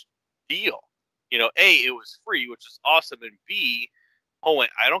huge deal. A, it was free, which is awesome, and B, oh wait,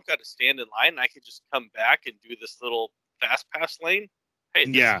 I don't got to stand in line. I could just come back and do this little Fast Pass lane. Hey,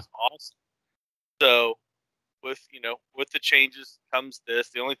 this Yeah. is awesome. So with the changes comes this.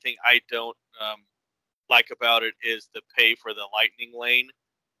 The only thing I don't like about it is the pay for the Lightning Lane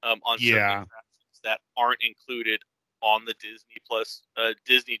on certain attractions that aren't included on the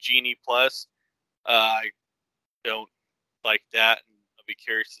Disney Genie Plus. I don't like that, and I'll be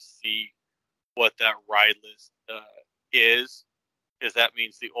curious to see what that ride list is, because that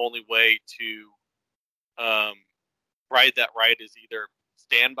means the only way to ride that ride is either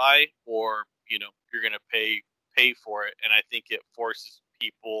standby or you're going to pay for it, and I think it forces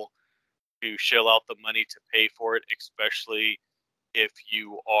people to shell out the money to pay for it, especially if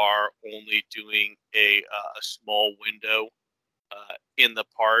you are only doing a small window in the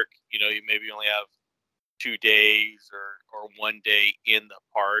park. You maybe only have 2 days or 1 day in the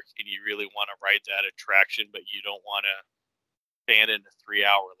park, and you really want to ride that attraction, but you don't want to stand in a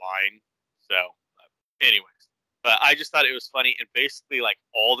 3-hour line. So, anyways, but I just thought it was funny, and basically, like,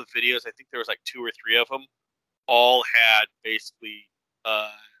 all the videos, I think there was like 2 or 3 of them, all had basically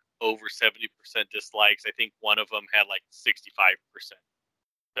over 70% dislikes. I think one of them had like 65%.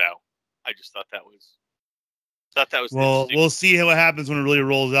 So I just thought that was Well, interesting. we'll see what happens when it really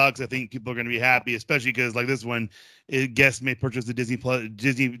rolls out, because I think people are going to be happy, especially because, like this one, guests may purchase the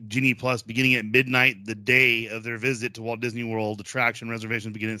Disney Genie Plus beginning at midnight the day of their visit to Walt Disney World. Attraction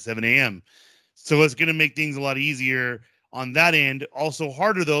reservations beginning at 7 a.m. So it's going to make things a lot easier on that end. Also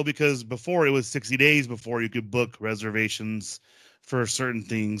harder, though, because before it was 60 days before you could book reservations for certain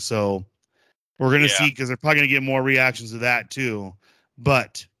things. So we're going to see, because they're probably going to get more reactions to that too.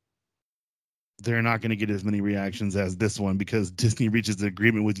 But they're not going to get as many reactions as this one, because Disney reaches an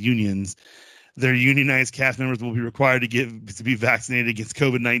agreement with unions. Their unionized cast members will be required to be vaccinated against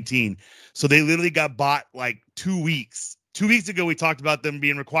COVID-19. So they literally got bought like 2 weeks. 2 weeks ago, we talked about them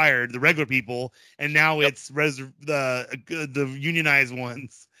being required, the regular people, and now it's the unionized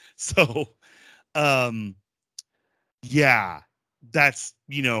ones. So, yeah, that's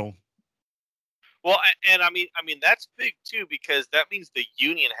Well, and I mean that's big too, because that means the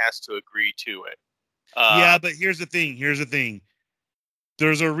union has to agree to it. Yeah, but here's the thing.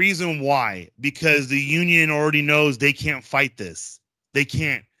 There's a reason why, because the union already knows they can't fight this. They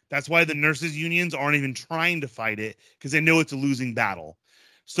can't. That's why the nurses unions aren't even trying to fight it, because they know it's a losing battle.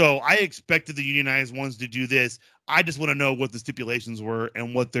 So I expected the unionized ones to do this. I just want to know what the stipulations were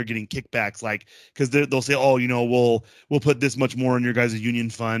and what they're getting kickbacks like, because they'll say, oh, we'll put this much more in your guys' union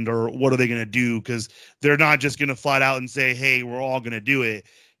fund, or what are they going to do? Because they're not just going to flat out and say, hey, we're all going to do it,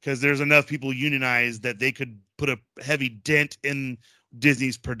 because there's enough people unionized that they could put a heavy dent in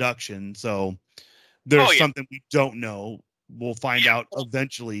Disney's production. So there's something we don't know. We'll find out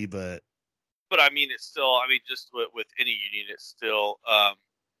eventually, but I mean, it's still, I mean, just with any union, it's still,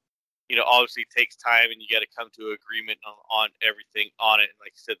 obviously it takes time, and you got to come to agreement on everything on it. And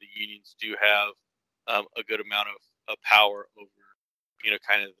like you said, the unions do have a good amount of power over,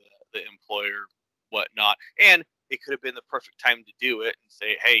 kind of the employer, whatnot. And it could have been the perfect time to do it and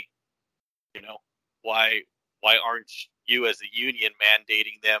say, hey, why aren't you as a union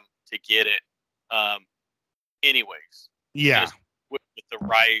mandating them to get it? Anyways, yeah, just with the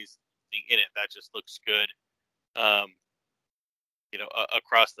rise thing in it, that just looks good.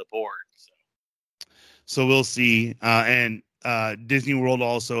 Across the board. So we'll see. And Disney World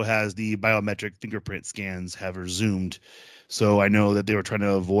also has the biometric fingerprint scans have resumed. So I know that they were trying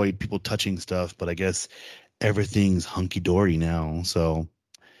to avoid people touching stuff, but I guess everything's hunky dory now. So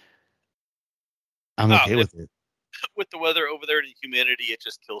I'm okay with it. With the weather over there and the humidity, it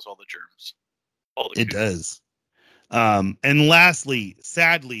just kills all the germs. It does. And lastly,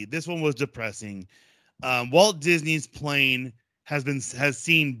 sadly, this one was depressing. Walt Disney's plane has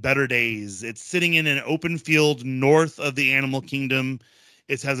seen better days. It's sitting in an open field north of the animal kingdom.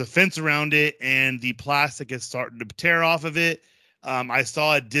 It has a fence around it, and the plastic is starting to tear off of it. I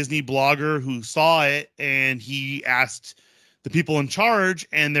saw a Disney blogger who saw it, and he asked the people in charge,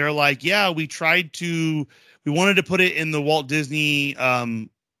 and they're like, yeah, we tried to we wanted to put it in the Walt Disney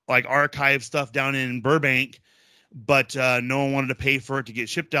like archive stuff down in Burbank, but no one wanted to pay for it to get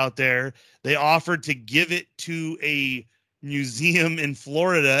shipped out there. They offered to give it to a museum in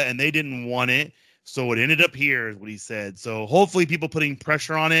Florida, and they didn't want it. So it ended up here, is what he said. So hopefully people putting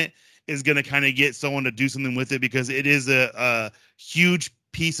pressure on it is going to kind of get someone to do something with it, because it is a huge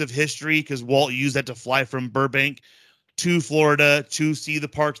piece of history, because Walt used that to fly from Burbank to Florida to see the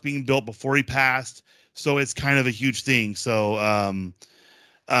parks being built before he passed. So it's kind of a huge thing. So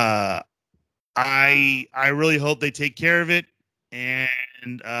I really hope they take care of it,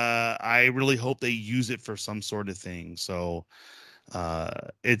 and I really hope they use it for some sort of thing. So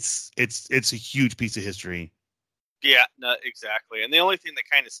it's a huge piece of history. Yeah, no, exactly. And the only thing that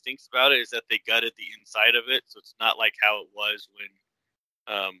kind of stinks about it is that they gutted the inside of it, so it's not like how it was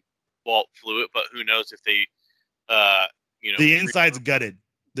when Walt flew it. But who knows if they, the inside's gutted.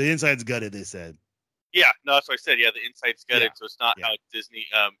 The inside's gutted, they said. Yeah, no, that's what I said. Yeah, the inside's gutted, Yeah. so it's not how Disney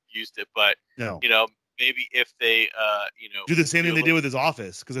used it. But No. Maybe if they do the same thing they did with his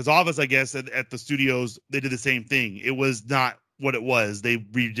office, because his office, I guess, at the studios, they did the same thing. It was not what it was. They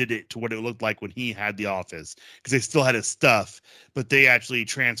redid it to what it looked like when he had the office, because they still had his stuff, but they actually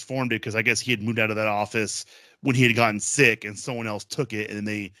transformed it, because I guess he had moved out of that office when he had gotten sick, and someone else took it, and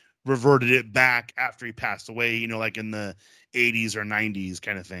they reverted it back after he passed away, like in the 80s or 90s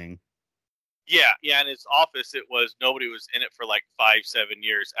kind of thing. Yeah, in his office, nobody was in it for like 5-7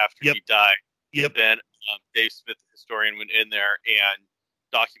 years after he died. Yep. Then Dave Smith, the historian, went in there and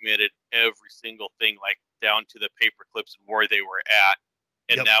documented every single thing, like down to the paper clips and where they were at.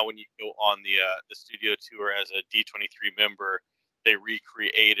 And now when you go on the studio tour as a D23 member, they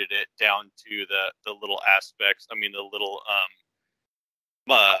recreated it down to the little aspects. I mean, the little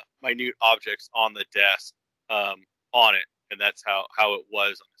minute objects on the desk on it. And that's how it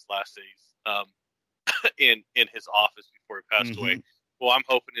was on his last days in his office before he passed away. What I'm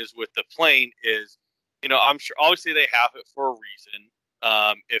hoping is with the plane is, I'm sure obviously they have it for a reason.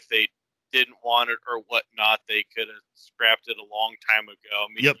 If they didn't want it or whatnot, they could have scrapped it a long time ago. I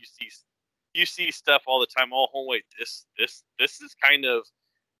mean, you see stuff all the time. Oh, wait, this is kind of,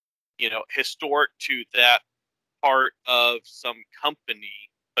 historic to that part of some company,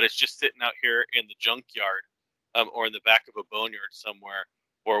 but it's just sitting out here in the junkyard, or in the back of a boneyard somewhere.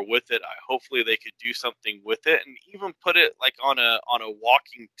 Or with it, hopefully they could do something with it, and even put it like on a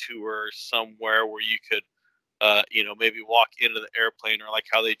walking tour somewhere where you could, maybe walk into the airplane, or like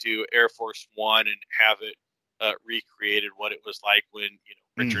how they do Air Force One, and have it recreated what it was like when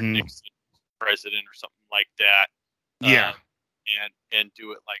Richard Nixon was president or something like that. Yeah, and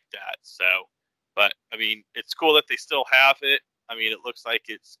do it like that. So, but I mean, it's cool that they still have it. I mean, it looks like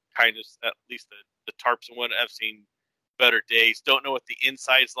it's kind of, at least the tarps and what I've seen, better days. Don't know what the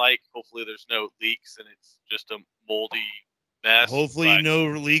inside's like. Hopefully there's no leaks and it's just a moldy mess. Hopefully no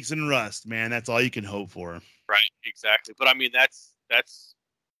leaks and rust, man. That's all you can hope for. Right, exactly. But I mean, that's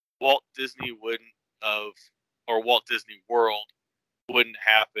Walt Disney or Walt Disney World wouldn't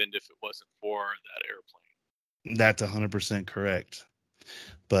happen if it wasn't for that airplane. That's 100% correct.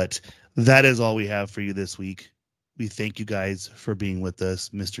 But that is all we have for you this week. We thank you guys for being with us.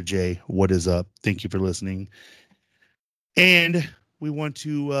 Mr. J, what is up? Thank you for listening. And we want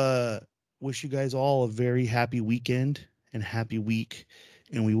to wish you guys all a very happy weekend and happy week.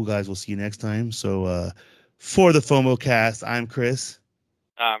 And we guys will see you next time. So for the FOMO cast, I'm Chris.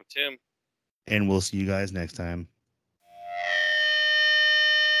 I'm Tim. And we'll see you guys next time.